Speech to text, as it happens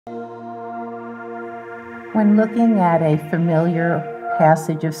When looking at a familiar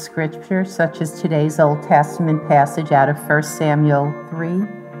passage of Scripture, such as today's Old Testament passage out of 1 Samuel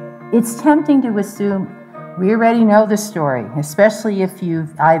 3, it's tempting to assume we already know the story, especially if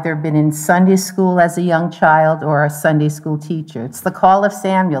you've either been in Sunday school as a young child or a Sunday school teacher. It's the call of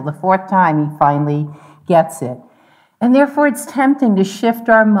Samuel, the fourth time he finally gets it. And therefore, it's tempting to shift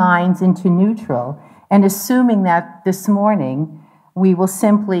our minds into neutral and assuming that this morning we will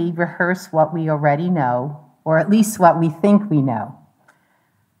simply rehearse what we already know, or at least what we think we know.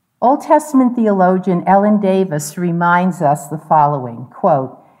 Old Testament theologian Ellen Davis reminds us the following,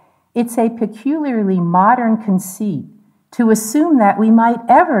 quote, "It's a peculiarly modern conceit to assume that we might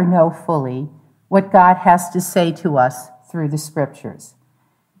ever know fully what God has to say to us through the Scriptures.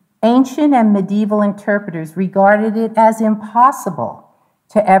 Ancient and medieval interpreters regarded it as impossible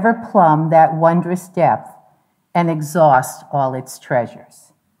to ever plumb that wondrous depth and exhaust all its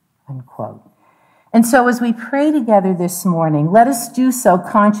treasures," unquote. And so as we pray together this morning, let us do so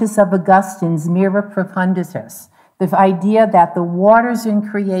conscious of Augustine's mira profunditas, the idea that the waters in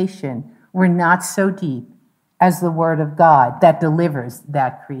creation were not so deep as the Word of God that delivers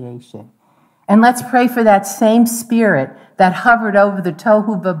that creation. And let's pray for that same Spirit that hovered over the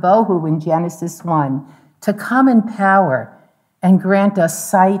tohu vabohu in Genesis 1 to come in power and grant us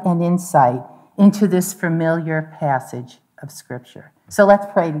sight and insight into this familiar passage of Scripture. So let's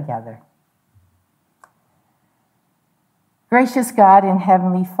pray together. Gracious God and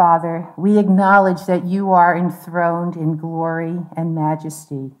Heavenly Father, we acknowledge that you are enthroned in glory and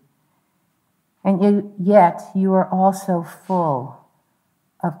majesty, and yet you are also full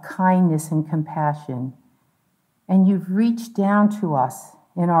of kindness and compassion, and you've reached down to us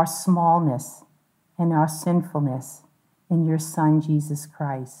in our smallness and our sinfulness in your Son, Jesus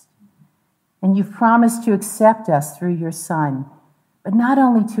Christ. And you've promised to accept us through your Son, but not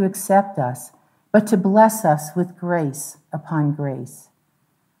only to accept us, but to bless us with grace upon grace.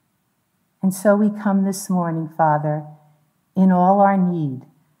 And so we come this morning, Father, in all our need,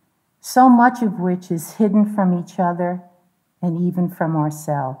 so much of which is hidden from each other and even from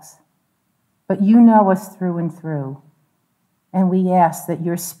ourselves. But you know us through and through, and we ask that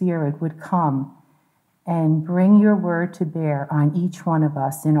your Spirit would come and bring your word to bear on each one of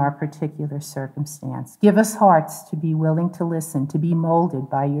us in our particular circumstance. Give us hearts to be willing to listen, to be molded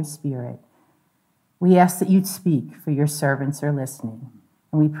by your Spirit. We ask that you'd speak, for your servants are listening.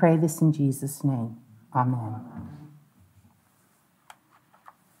 And we pray this in Jesus' name. Amen.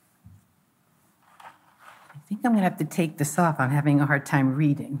 I think I'm going to have to take this off. I'm having a hard time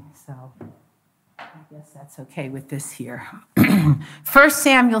reading, so I guess that's okay with this here. 1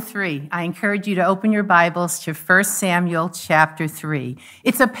 Samuel 3. I encourage you to open your Bibles to 1 Samuel chapter 3.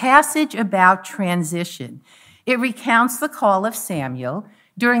 It's a passage about transition. It recounts the call of Samuel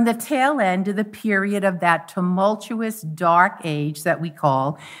during the tail end of the period of that tumultuous, dark age that we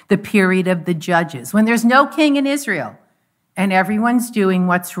call the period of the Judges, when there's no king in Israel and everyone's doing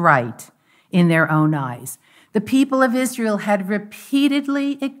what's right in their own eyes. The people of Israel had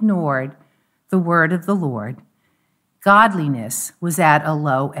repeatedly ignored the word of the Lord. Godliness was at a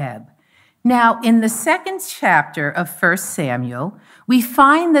low ebb. Now, in the second chapter of 1 Samuel, we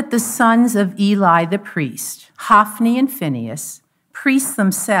find that the sons of Eli the priest, Hophni and Phinehas, priests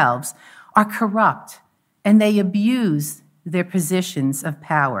themselves, are corrupt, and they abuse their positions of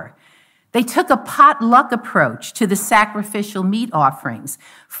power. They took a potluck approach to the sacrificial meat offerings,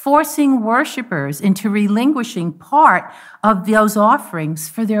 forcing worshipers into relinquishing part of those offerings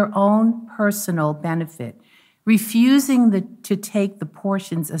for their own personal benefit, refusing to take the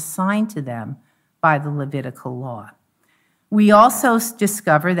portions assigned to them by the Levitical law. We also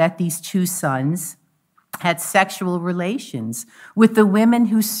discover that these two sons had sexual relations with the women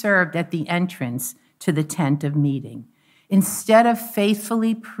who served at the entrance to the tent of meeting. Instead of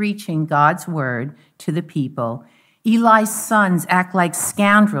faithfully preaching God's word to the people, Eli's sons act like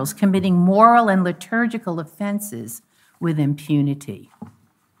scoundrels, committing moral and liturgical offenses with impunity.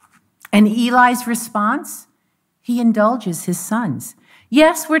 And Eli's response? He indulges his sons.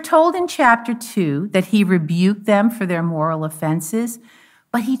 Yes, we're told in chapter 2 that he rebuked them for their moral offenses,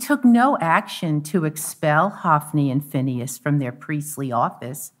 but he took no action to expel Hophni and Phinehas from their priestly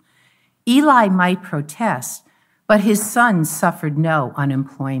office. Eli might protest, but his sons suffered no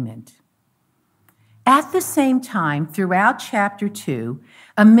unemployment. At the same time, throughout chapter 2,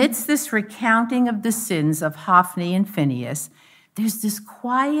 amidst this recounting of the sins of Hophni and Phinehas, there's this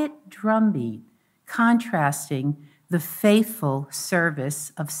quiet drumbeat contrasting the faithful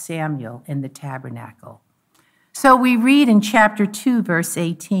service of Samuel in the tabernacle. So we read in chapter 2, verse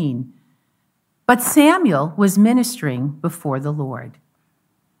 18, "But Samuel was ministering before the Lord.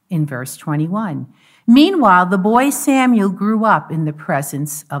 in verse 21. Meanwhile, the boy Samuel grew up in the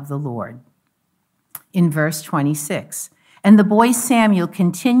presence of the Lord. In verse 26, and the boy Samuel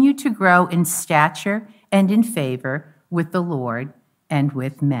continued to grow in stature and in favor with the Lord and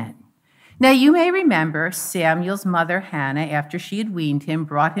with men. Now, you may remember Samuel's mother, Hannah, after she had weaned him,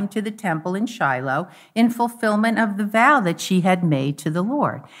 brought him to the temple in Shiloh in fulfillment of the vow that she had made to the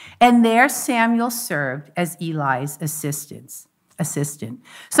Lord. And there Samuel served as Eli's assistant.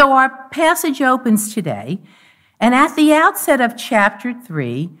 So our passage opens today, and at the outset of chapter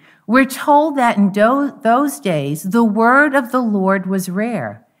 3, we're told that in those days, the word of the Lord was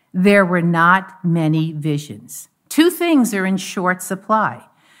rare. There were not many visions. Two things are in short supply.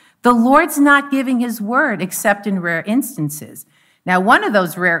 The Lord's not giving his word except in rare instances. Now, one of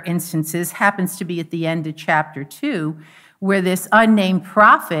those rare instances happens to be at the end of chapter 2, where this unnamed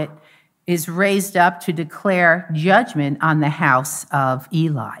prophet is raised up to declare judgment on the house of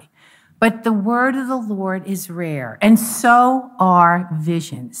Eli. But the word of the Lord is rare, and so are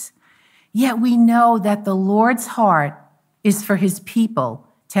visions. Yet we know that the Lord's heart is for his people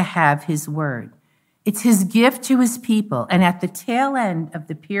to have his word. It's his gift to his people, and at the tail end of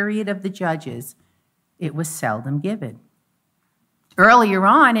the period of the judges, it was seldom given. Earlier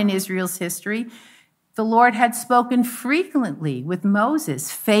on in Israel's history, the Lord had spoken frequently with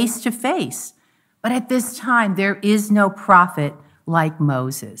Moses face to face, but at this time, there is no prophet like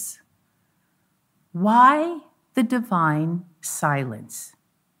Moses. Why the divine silence?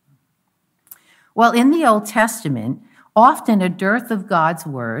 Well, in the Old Testament, often a dearth of God's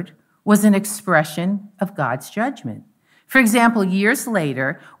word was an expression of God's judgment. For example, years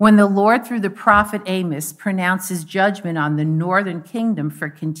later, when the Lord, through the prophet Amos, pronounces judgment on the northern kingdom for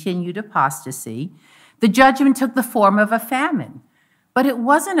continued apostasy, the judgment took the form of a famine. But it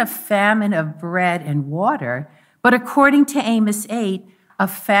wasn't a famine of bread and water, but according to Amos 8, a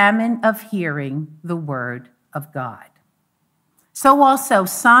famine of hearing the word of God. So also,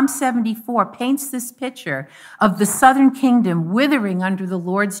 Psalm 74 paints this picture of the southern kingdom withering under the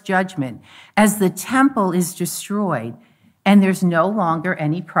Lord's judgment as the temple is destroyed and there's no longer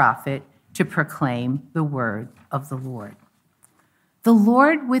any prophet to proclaim the word of the Lord. The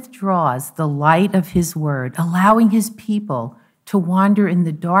Lord withdraws the light of his word, allowing his people to wander in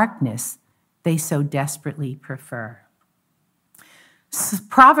the darkness they so desperately prefer.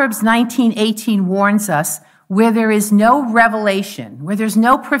 Proverbs 19:18 warns us, where there is no revelation, where there's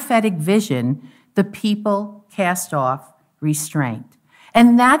no prophetic vision, the people cast off restraint.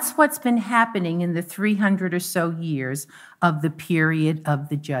 And that's what's been happening in the 300 or so years of the period of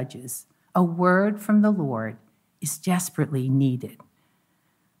the judges. A word from the Lord is desperately needed.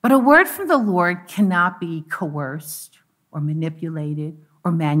 But a word from the Lord cannot be coerced or manipulated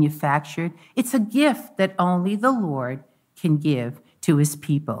or manufactured. It's a gift that only the Lord can give to his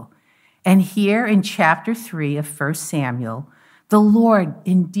people. And here in chapter 3 of 1 Samuel, the Lord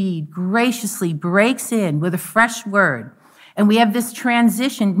indeed graciously breaks in with a fresh word. And we have this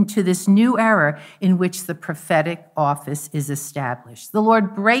transition into this new era in which the prophetic office is established. The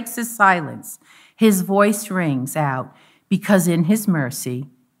Lord breaks his silence. His voice rings out because in his mercy,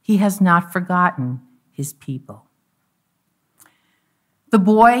 he has not forgotten his people. The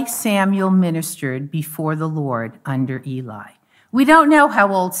boy Samuel ministered before the Lord under Eli. We don't know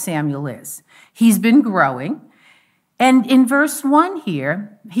how old Samuel is. He's been growing. And in verse 1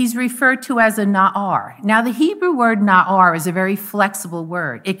 here, he's referred to as a na'ar. Now, the Hebrew word na'ar is a very flexible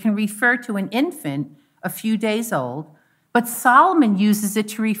word. It can refer to an infant a few days old, but Solomon uses it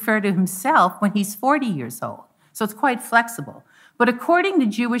to refer to himself when he's 40 years old. So it's quite flexible. But according to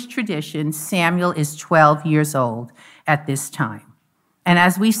Jewish tradition, Samuel is 12 years old at this time. And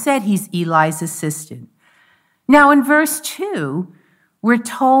as we said, he's Eli's assistant. Now, in verse 2, we're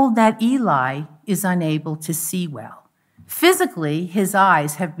told that Eli is unable to see well. Physically, his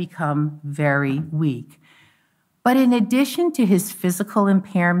eyes have become very weak. But in addition to his physical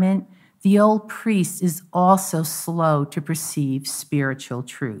impairment, the old priest is also slow to perceive spiritual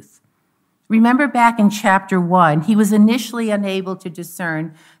truth. Remember back in chapter 1, he was initially unable to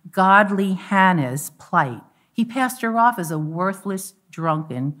discern godly Hannah's plight. He passed her off as a worthless,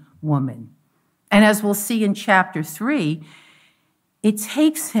 drunken woman. And as we'll see in chapter 3, it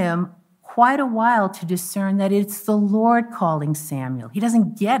takes him quite a while to discern that it's the Lord calling Samuel. He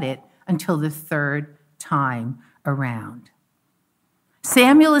doesn't get it until the third time around.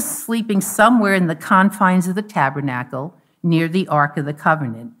 Samuel is sleeping somewhere in the confines of the tabernacle near the Ark of the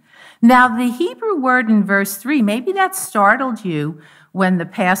Covenant. Now, the Hebrew word in verse 3, maybe that startled you when the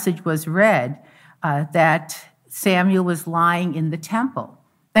passage was read, that Samuel was lying in the temple.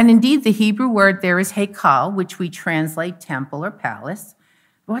 And indeed, the Hebrew word there is hekal, which we translate temple or palace.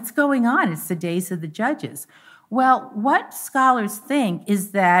 What's going on? It's the days of the judges. Well, what scholars think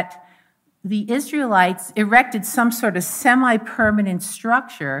is that the Israelites erected some sort of semi-permanent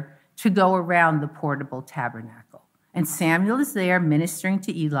structure to go around the portable tabernacle. And Samuel is there ministering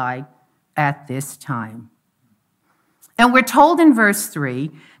to Eli at this time. And we're told in verse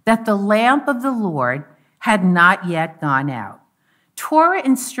 3 that the lamp of the Lord had not yet gone out. Torah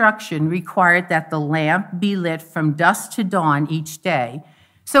instruction required that the lamp be lit from dusk to dawn each day,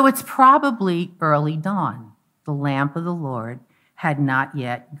 so it's probably early dawn. The lamp of the Lord had not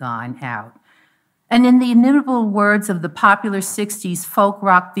yet gone out. And in the inimitable words of the popular 60s folk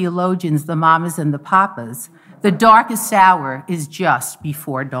rock theologians, the mamas and the papas, the darkest hour is just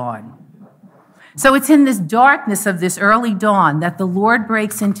before dawn. So it's in this darkness of this early dawn that the Lord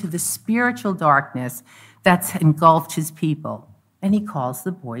breaks into the spiritual darkness that's engulfed his people. And he calls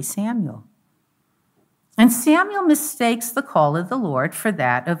the boy Samuel. And Samuel mistakes the call of the Lord for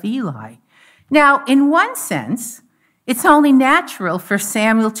that of Eli. Now, in one sense, it's only natural for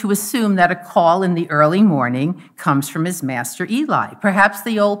Samuel to assume that a call in the early morning comes from his master Eli. Perhaps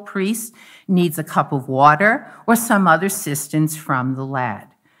the old priest needs a cup of water or some other assistance from the lad.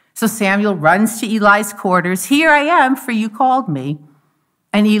 So Samuel runs to Eli's quarters. "Here I am, for you called me."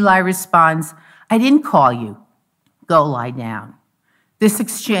 And Eli responds, "I didn't call you. Go lie down." This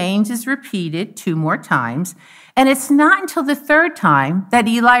exchange is repeated 2 more times, and it's not until the 3rd time that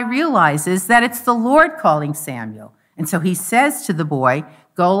Eli realizes that it's the Lord calling Samuel. And so he says to the boy,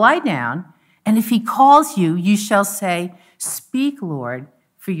 "Go lie down, and if he calls you, you shall say, 'Speak, Lord,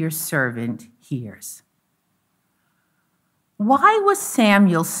 for your servant hears.'" Why was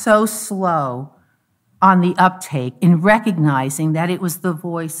Samuel so slow on the uptake in recognizing that it was the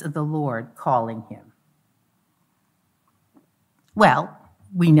voice of the Lord calling him? Well,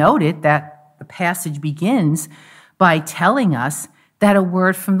 we noted that the passage begins by telling us that a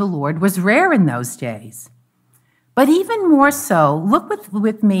word from the Lord was rare in those days. But even more so, look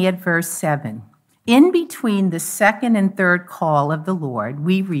with me at verse 7. In between the 2nd and 3rd call of the Lord,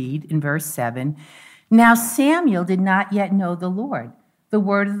 we read in verse 7, "Now Samuel did not yet know the Lord. The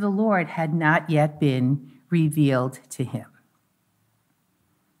word of the Lord had not yet been revealed to him."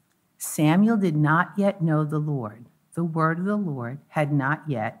 Samuel did not yet know the Lord. The word of the Lord had not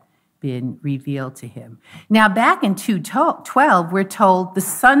yet been revealed to him. Now, back in 2:12, we're told the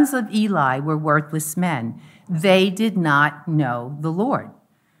sons of Eli were worthless men. They did not know the Lord.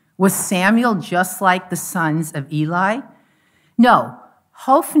 Was Samuel just like the sons of Eli? No,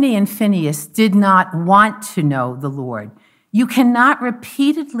 Hophni and Phinehas did not want to know the Lord. You cannot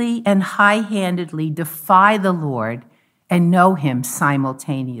repeatedly and high-handedly defy the Lord and know him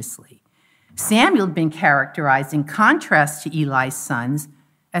simultaneously. Samuel had been characterized in contrast to Eli's sons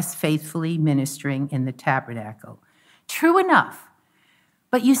as faithfully ministering in the tabernacle. True enough,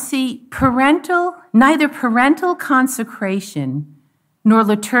 but you see, neither parental consecration nor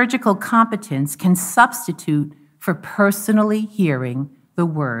liturgical competence can substitute for personally hearing the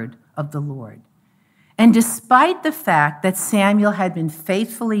word of the Lord. And despite the fact that Samuel had been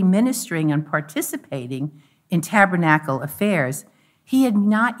faithfully ministering and participating in tabernacle affairs, he had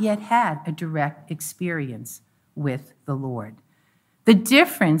not yet had a direct experience with the Lord. The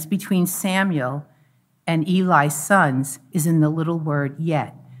difference between Samuel and Eli's sons is in the little word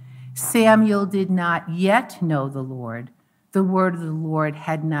yet. Samuel did not yet know the Lord. The word of the Lord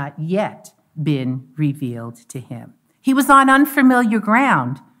had not yet been revealed to him. He was on unfamiliar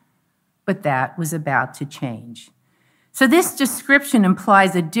ground, but that was about to change. So this description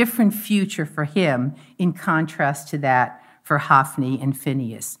implies a different future for him in contrast to that for Hophni and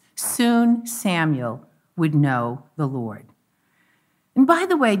Phinehas. Soon Samuel would know the Lord. And by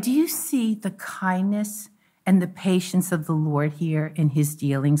the way, do you see the kindness and the patience of the Lord here in his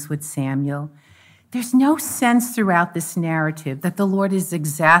dealings with Samuel? There's no sense throughout this narrative that the Lord is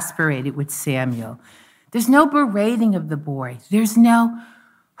exasperated with Samuel. There's no berating of the boy. There's no,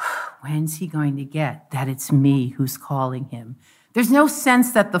 when's he going to get that it's me who's calling him? There's no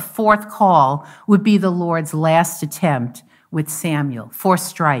sense that the 4th call would be the Lord's last attempt with Samuel. 4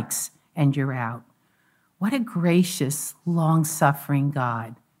 strikes and you're out. What a gracious, long-suffering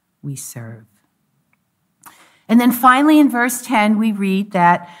God we serve. And then finally in verse 10, we read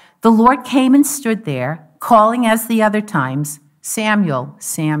that the Lord came and stood there, calling as the other times, "Samuel,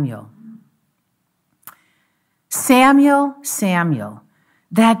 Samuel." Samuel, Samuel,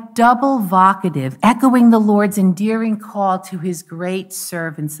 that double vocative echoing the Lord's endearing call to his great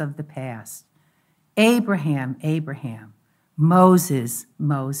servants of the past. Abraham, Abraham, Moses,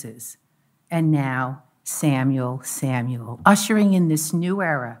 Moses, and now Samuel, Samuel, ushering in this new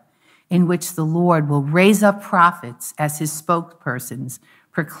era in which the Lord will raise up prophets as his spokespersons,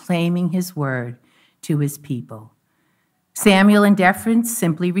 proclaiming his word to his people. Samuel, in deference,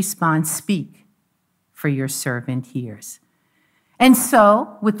 simply responds, "Speak, for your servant hears." And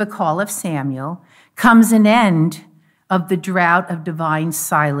so, with the call of Samuel, comes an end of the drought of divine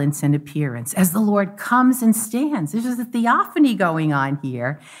silence and appearance, as the Lord comes and stands. There's a theophany going on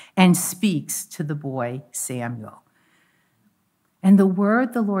here, and speaks to the boy Samuel. And the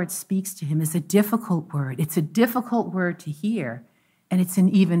word the Lord speaks to him is a difficult word. It's a difficult word to hear, and it's an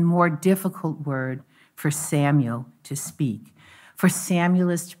even more difficult word for Samuel to speak. For Samuel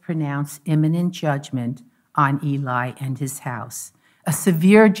is to pronounce imminent judgment on Eli and his house, a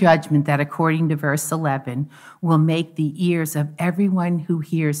severe judgment that, according to verse 11, will make the ears of everyone who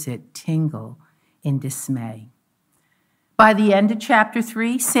hears it tingle in dismay. By the end of chapter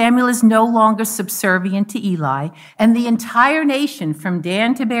 3, Samuel is no longer subservient to Eli, and the entire nation from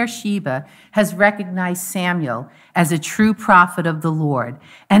Dan to Beersheba has recognized Samuel as a true prophet of the Lord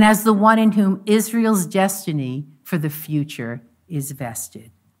and as the one in whom Israel's destiny for the future is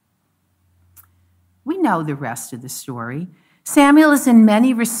vested. We know the rest of the story. Samuel is in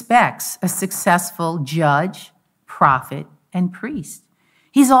many respects a successful judge, prophet, and priest.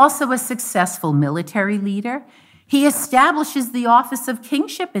 He's also a successful military leader. He establishes the office of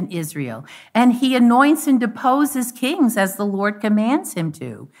kingship in Israel, and he anoints and deposes kings as the Lord commands him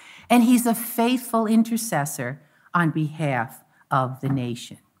to. And he's a faithful intercessor on behalf of the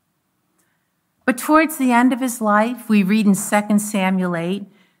nation. But towards the end of his life, we read in 2 Samuel 8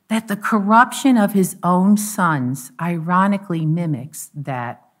 that the corruption of his own sons ironically mimics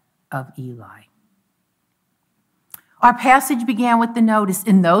that of Eli. Our passage began with the notice,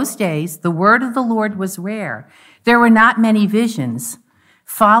 "In those days, the word of the Lord was rare. There were not many visions,"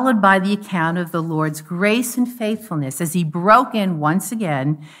 followed by the account of the Lord's grace and faithfulness as he broke in once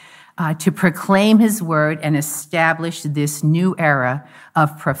again to proclaim his word and establish this new era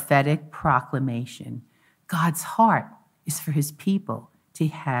of prophetic proclamation. God's heart is for his people to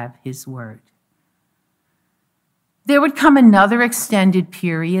have his word. There would come another extended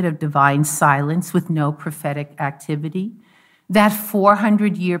period of divine silence with no prophetic activity. That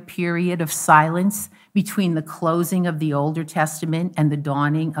 400-year period of silence between the closing of the Older Testament and the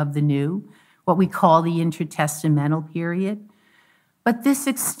dawning of the New, what we call the intertestamental period. But this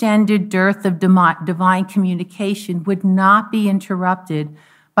extended dearth of divine communication would not be interrupted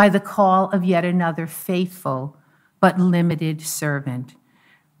by the call of yet another faithful but limited servant,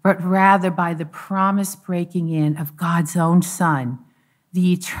 but rather by the promise breaking in of God's own Son,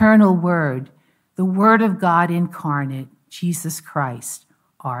 the eternal Word, the Word of God incarnate, Jesus Christ,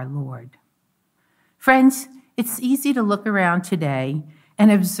 our Lord. Friends, it's easy to look around today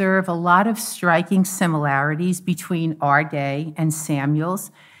and observe a lot of striking similarities between our day and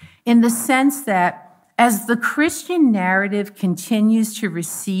Samuel's, in the sense that as the Christian narrative continues to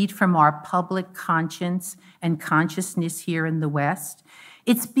recede from our public conscience and consciousness here in the West,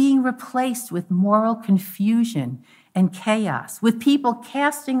 it's being replaced with moral confusion and chaos, with people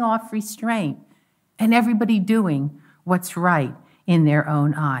casting off restraint and everybody doing what's right in their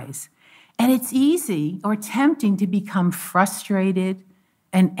own eyes. And it's easy or tempting to become frustrated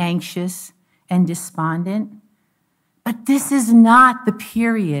and anxious and despondent. But this is not the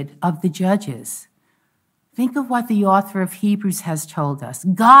period of the judges. Think of what the author of Hebrews has told us.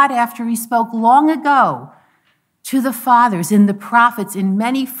 God, after he spoke long ago to the fathers in the prophets in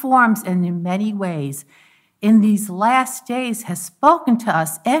many forms and in many ways, in these last days has spoken to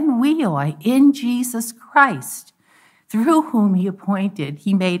us en weoi in Jesus Christ, through whom he appointed,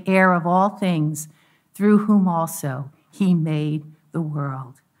 he made heir of all things, through whom also he made the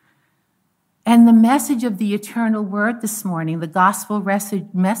world. And the message of the eternal word this morning, the gospel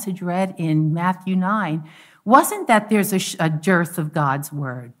message read in Matthew 9, wasn't that there's a dearth of God's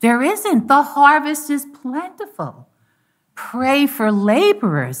word. There isn't. The harvest is plentiful. Pray for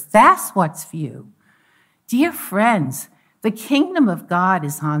laborers. That's what's few. Dear friends, the kingdom of God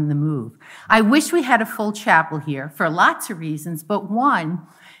is on the move. I wish we had a full chapel here for lots of reasons, but one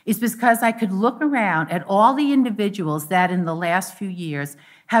is because I could look around at all the individuals that in the last few years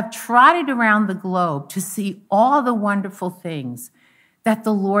have trotted around the globe to see all the wonderful things that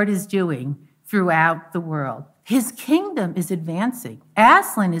the Lord is doing throughout the world. His kingdom is advancing.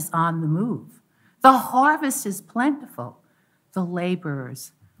 Aslan is on the move. The harvest is plentiful. The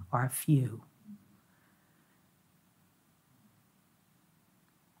laborers are few.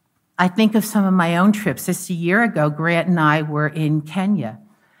 I think of some of my own trips. Just a year ago, Grant and I were in Kenya.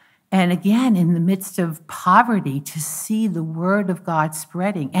 And again, in the midst of poverty, to see the word of God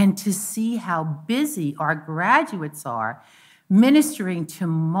spreading and to see how busy our graduates are ministering to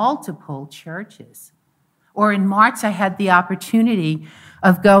multiple churches. Or in March, I had the opportunity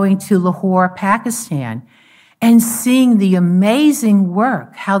of going to Lahore, Pakistan, and seeing the amazing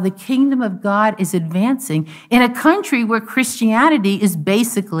work, how the kingdom of God is advancing in a country where Christianity is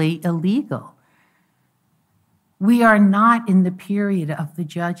basically illegal. We are not in the period of the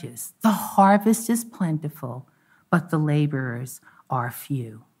judges. The harvest is plentiful, but the laborers are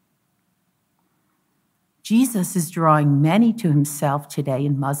few. Jesus is drawing many to himself today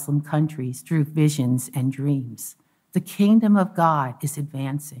in Muslim countries through visions and dreams. The kingdom of God is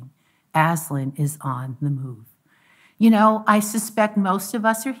advancing. Aslan is on the move. You know, I suspect most of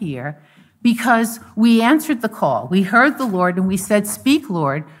us are here because we answered the call. We heard the Lord and we said, "Speak,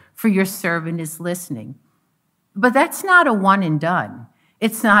 Lord, for your servant is listening." But that's not a one and done.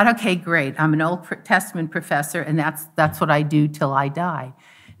 It's not, okay, great, I'm an Old Testament professor and that's what I do till I die.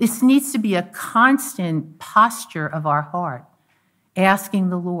 This needs to be a constant posture of our heart, asking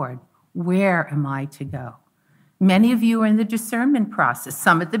the Lord, where am I to go? Many of you are in the discernment process,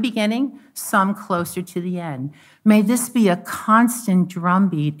 some at the beginning, some closer to the end. May this be a constant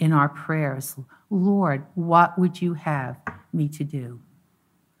drumbeat in our prayers. Lord, what would you have me to do?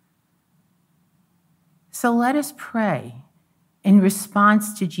 So let us pray in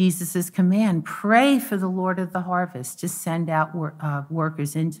response to Jesus' command. Pray for the Lord of the harvest to send out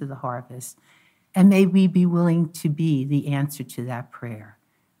workers into the harvest. And may we be willing to be the answer to that prayer.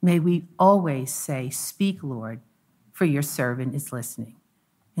 May we always say, "Speak, Lord, for your servant is listening."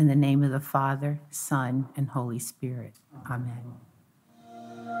 In the name of the Father, Son, and Holy Spirit. Amen.